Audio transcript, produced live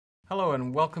Hello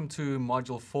and welcome to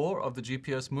Module 4 of the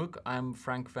GPS MOOC. I'm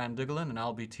Frank van Diggelen and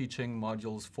I'll be teaching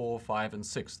Modules 4, 5 and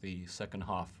 6, the second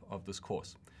half of this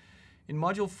course. In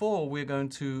Module 4 we're going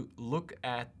to look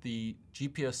at the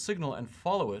GPS signal and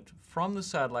follow it from the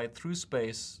satellite through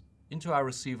space into our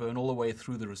receiver and all the way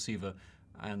through the receiver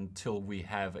until we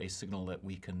have a signal that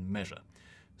we can measure.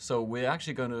 So we're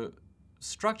actually going to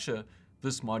structure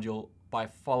this module by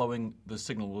following the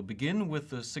signal. We'll begin with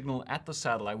the signal at the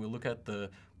satellite. We'll look at the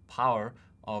power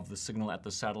of the signal at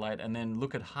the satellite and then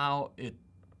look at how it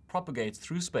propagates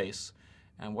through space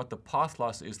and what the path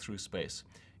loss is through space.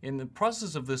 In the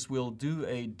process of this, we'll do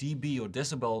a dB or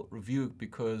decibel review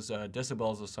because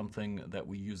decibels are something that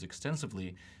we use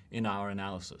extensively in our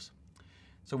analysis.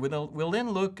 So we'll then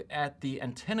look at the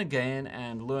antenna gain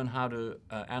and learn how to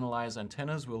analyze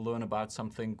antennas. We'll learn about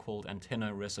something called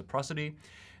antenna reciprocity.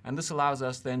 And this allows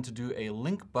us then to do a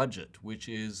link budget, which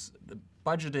is the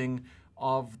budgeting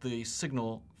of the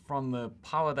signal from the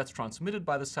power that's transmitted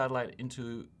by the satellite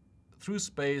through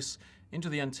space into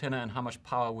the antenna and how much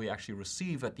power we actually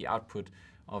receive at the output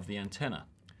of the antenna.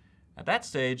 At that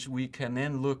stage, we can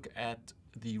then look at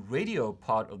the radio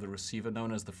part of the receiver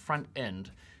known as the front end,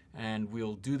 and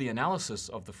we'll do the analysis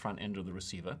of the front end of the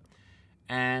receiver.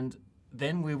 And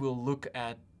then we will look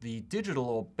at the digital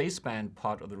or baseband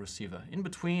part of the receiver. In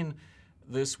between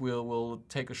this, we'll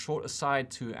take a short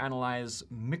aside to analyze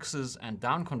mixers and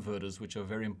down converters, which are a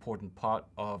very important part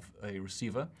of a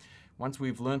receiver. Once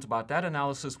we've learned about that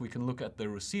analysis, we can look at the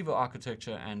receiver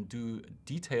architecture and do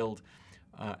detailed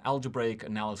algebraic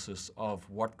analysis of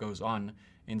what goes on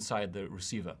inside the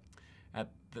receiver. At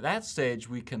that stage,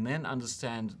 we can then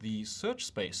understand the search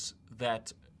space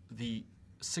that the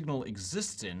signal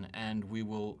exists in, and we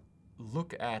will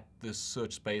look at this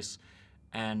search space,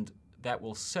 and that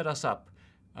will set us up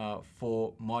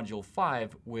for Module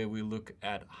 5, where we look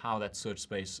at how that search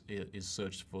space is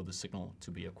searched for the signal to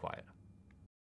be acquired.